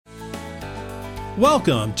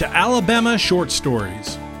Welcome to Alabama Short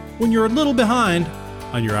Stories, when you're a little behind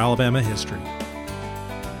on your Alabama history.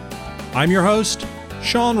 I'm your host,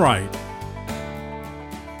 Sean Wright.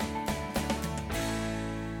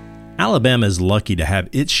 Alabama is lucky to have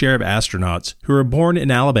its share of astronauts who were born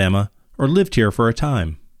in Alabama or lived here for a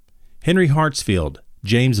time. Henry Hartsfield,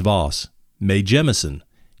 James Voss, Mae Jemison,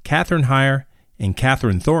 Catherine Heyer, and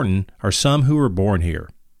Catherine Thornton are some who were born here.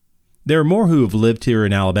 There are more who have lived here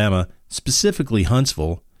in Alabama, specifically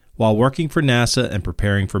Huntsville, while working for NASA and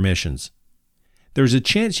preparing for missions. There's a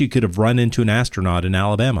chance you could have run into an astronaut in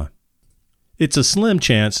Alabama. It's a slim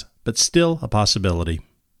chance, but still a possibility.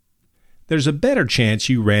 There's a better chance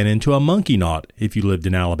you ran into a monkeynaut if you lived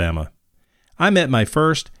in Alabama. I met my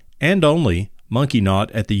first and only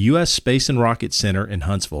monkeynaut at the U.S. Space and Rocket Center in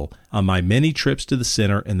Huntsville on my many trips to the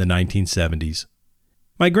center in the 1970s.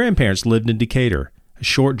 My grandparents lived in Decatur, a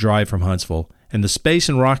short drive from Huntsville, and the Space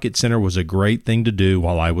and Rocket Center was a great thing to do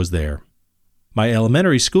while I was there. My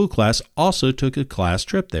elementary school class also took a class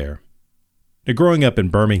trip there. Now, growing up in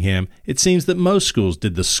Birmingham, it seems that most schools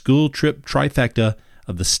did the school trip trifecta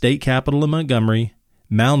of the state capitol in Montgomery,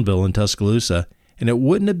 Moundville in Tuscaloosa, and it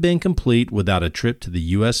wouldn't have been complete without a trip to the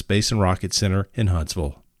U.S. Space and Rocket Center in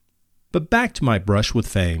Huntsville. But back to my brush with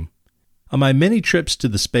fame. On my many trips to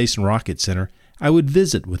the Space and Rocket Center, I would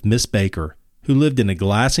visit with Miss Baker, who lived in a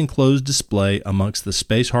glass-enclosed display amongst the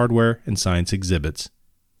space hardware and science exhibits.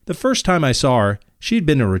 The first time I saw her, she had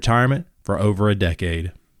been in retirement for over a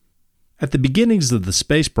decade. At the beginnings of the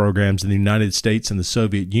space programs in the United States and the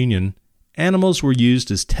Soviet Union, animals were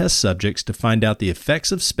used as test subjects to find out the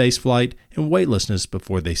effects of spaceflight and weightlessness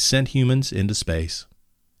before they sent humans into space.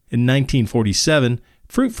 In 1947,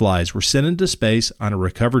 fruit flies were sent into space on a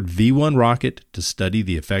recovered V-1 rocket to study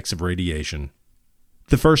the effects of radiation.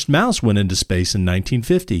 The first mouse went into space in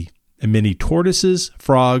 1950, and many tortoises,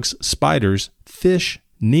 frogs, spiders, fish,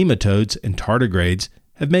 nematodes, and tardigrades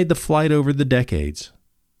have made the flight over the decades.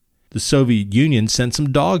 The Soviet Union sent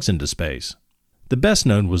some dogs into space. The best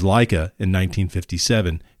known was Laika in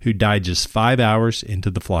 1957, who died just 5 hours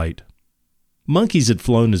into the flight. Monkeys had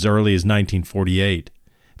flown as early as 1948.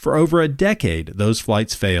 For over a decade, those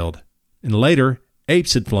flights failed, and later,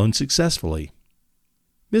 apes had flown successfully.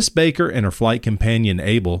 Miss Baker and her flight companion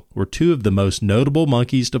Abel were two of the most notable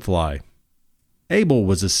monkeys to fly. Abel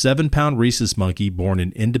was a 7-pound rhesus monkey born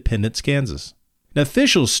in Independence, Kansas. Now,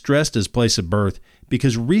 officials stressed his place of birth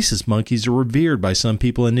because rhesus monkeys are revered by some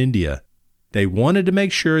people in India. They wanted to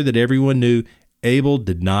make sure that everyone knew Abel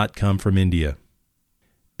did not come from India.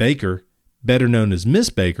 Baker, better known as Miss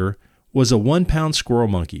Baker, was a 1-pound squirrel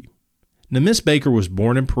monkey. Now, Miss Baker was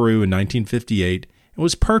born in Peru in 1958 and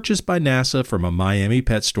was purchased by NASA from a Miami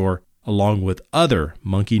pet store along with other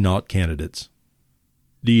monkeynaut candidates.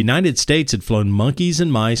 The United States had flown monkeys and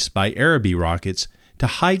mice by Araby rockets to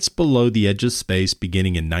heights below the edge of space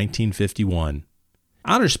beginning in 1951.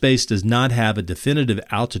 Outer space does not have a definitive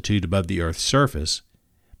altitude above the Earth's surface,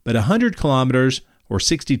 but 100 kilometers or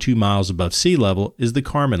 62 miles above sea level is the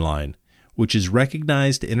Kármán line, which is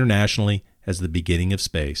recognized internationally as the beginning of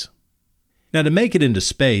space. Now, to make it into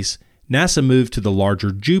space, NASA moved to the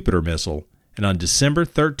larger Jupiter missile, and on December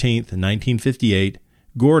 13, 1958,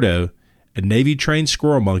 Gordo, a Navy-trained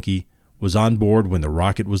squirrel monkey, was on board when the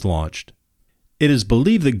rocket was launched. It is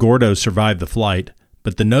believed that Gordo survived the flight,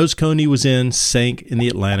 but the nose cone he was in sank in the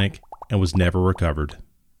Atlantic and was never recovered.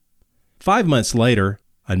 5 months later,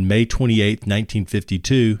 on May 28,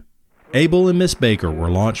 1952, Abel and Miss Baker were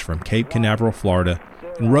launched from Cape Canaveral, Florida,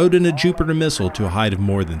 and rode in a Jupiter missile to a height of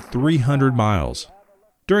more than 300 miles.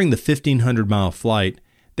 During the 1,500-mile flight,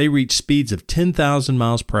 they reached speeds of 10,000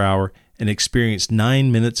 miles per hour and experienced 9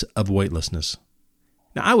 minutes of weightlessness.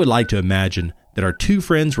 Now, I would like to imagine that our two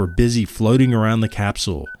friends were busy floating around the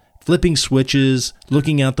capsule, flipping switches,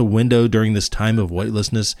 looking out the window during this time of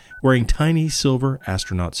weightlessness, wearing tiny silver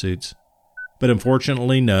astronaut suits. But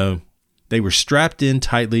unfortunately, no. They were strapped in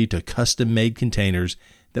tightly to custom-made containers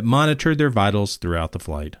that monitored their vitals throughout the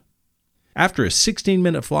flight. After a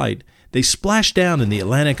 16-minute flight, they splashed down in the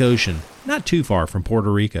Atlantic Ocean, not too far from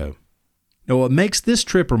Puerto Rico. Now, what makes this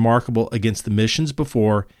trip remarkable against the missions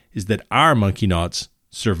before is that our monkeynauts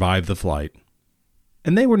survived the flight.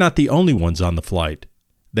 And they were not the only ones on the flight.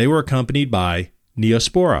 They were accompanied by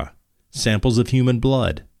Neospora, samples of human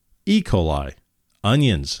blood, E. coli,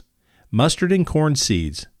 onions, mustard and corn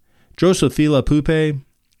seeds, Drosophila pupae,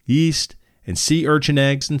 yeast, and sea urchin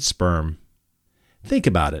eggs and sperm. Think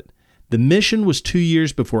about it. The mission was 2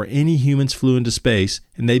 years before any humans flew into space,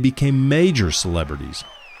 and they became major celebrities.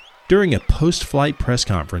 During a post-flight press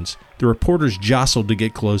conference, the reporters jostled to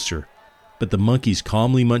get closer, but the monkeys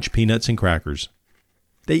calmly munched peanuts and crackers.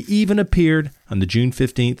 They even appeared on the June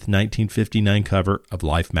 15, 1959 cover of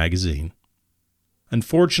Life magazine.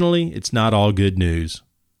 Unfortunately, it's not all good news.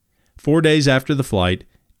 4 days after the flight,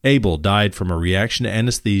 Abel died from a reaction to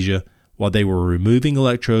anesthesia while they were removing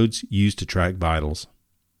electrodes used to track vitals.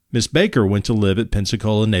 Miss Baker went to live at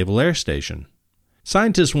Pensacola Naval Air Station.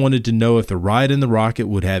 Scientists wanted to know if the ride in the rocket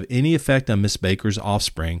would have any effect on Miss Baker's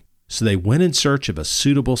offspring, so they went in search of a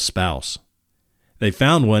suitable spouse. They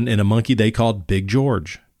found one in a monkey they called Big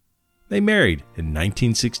George. They married in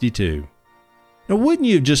 1962. Now, wouldn't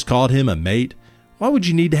you have just called him a mate? Why would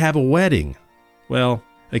you need to have a wedding? Well,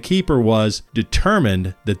 a keeper was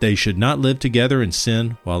determined that they should not live together in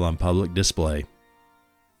sin while on public display.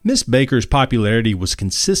 Miss Baker's popularity was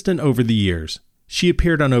consistent over the years. She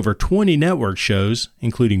appeared on over 20 network shows,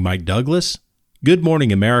 including Mike Douglas, Good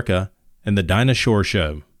Morning America, and The Dinah Shore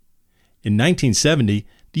Show. In 1970,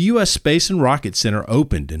 the U.S. Space and Rocket Center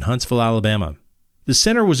opened in Huntsville, Alabama. The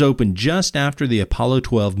center was opened just after the Apollo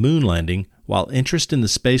 12 moon landing, while interest in the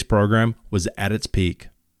space program was at its peak.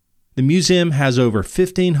 The museum has over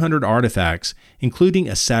 1,500 artifacts, including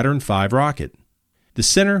a Saturn V rocket. The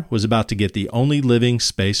center was about to get the only living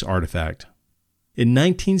space artifact. In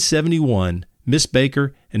 1971, Miss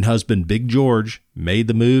Baker and husband Big George made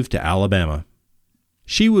the move to Alabama.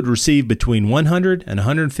 She would receive between 100 and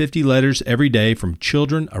 150 letters every day from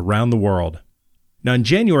children around the world. Now, on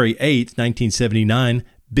January 8, 1979,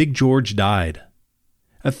 Big George died.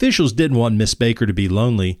 Officials didn't want Miss Baker to be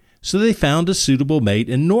lonely, so they found a suitable mate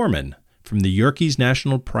in Norman from the Yerkes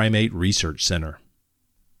National Primate Research Center.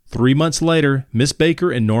 3 months later, Miss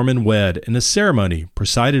Baker and Norman wed in a ceremony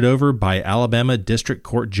presided over by Alabama District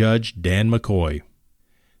Court Judge Dan McCoy.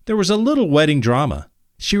 There was a little wedding drama.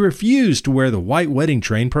 She refused to wear the white wedding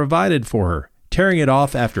train provided for her, tearing it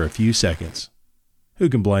off after a few seconds. Who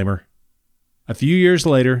can blame her? A few years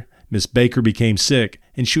later, Miss Baker became sick,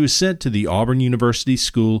 and she was sent to the Auburn University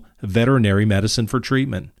School of Veterinary Medicine for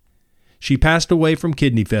treatment. She passed away from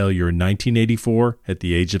kidney failure in 1984 at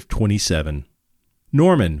the age of 27.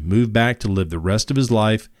 Norman moved back to live the rest of his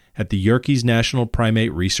life at the Yerkes National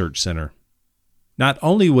Primate Research Center. Not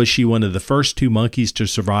only was she one of the first 2 monkeys to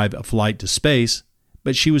survive a flight to space,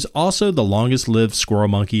 but she was also the longest-lived squirrel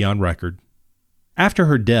monkey on record. After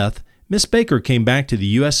her death, Miss Baker came back to the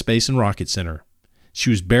U.S. Space and Rocket Center. She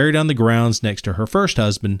was buried on the grounds next to her first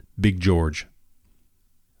husband, Big George.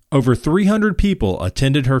 Over 300 people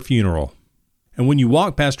attended her funeral, and when you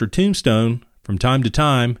walk past her tombstone, from time to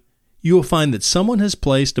time, you will find that someone has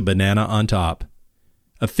placed a banana on top.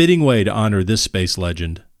 A fitting way to honor this space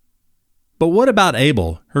legend. But what about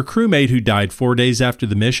Abel, her crewmate who died 4 days after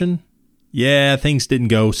the mission? Yeah, things didn't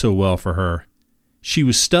go so well for her. She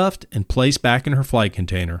was stuffed and placed back in her flight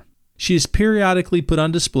container. She is periodically put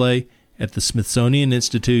on display at the Smithsonian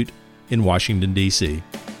Institute in Washington, D.C.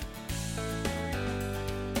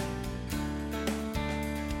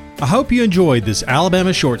 I hope you enjoyed this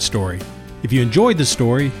Alabama short story. If you enjoyed the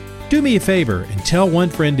story, do me a favor and tell one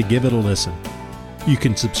friend to give it a listen. You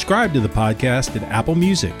can subscribe to the podcast at Apple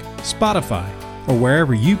Music, Spotify, or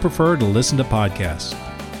wherever you prefer to listen to podcasts.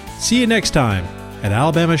 See you next time at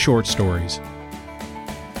Alabama Short Stories.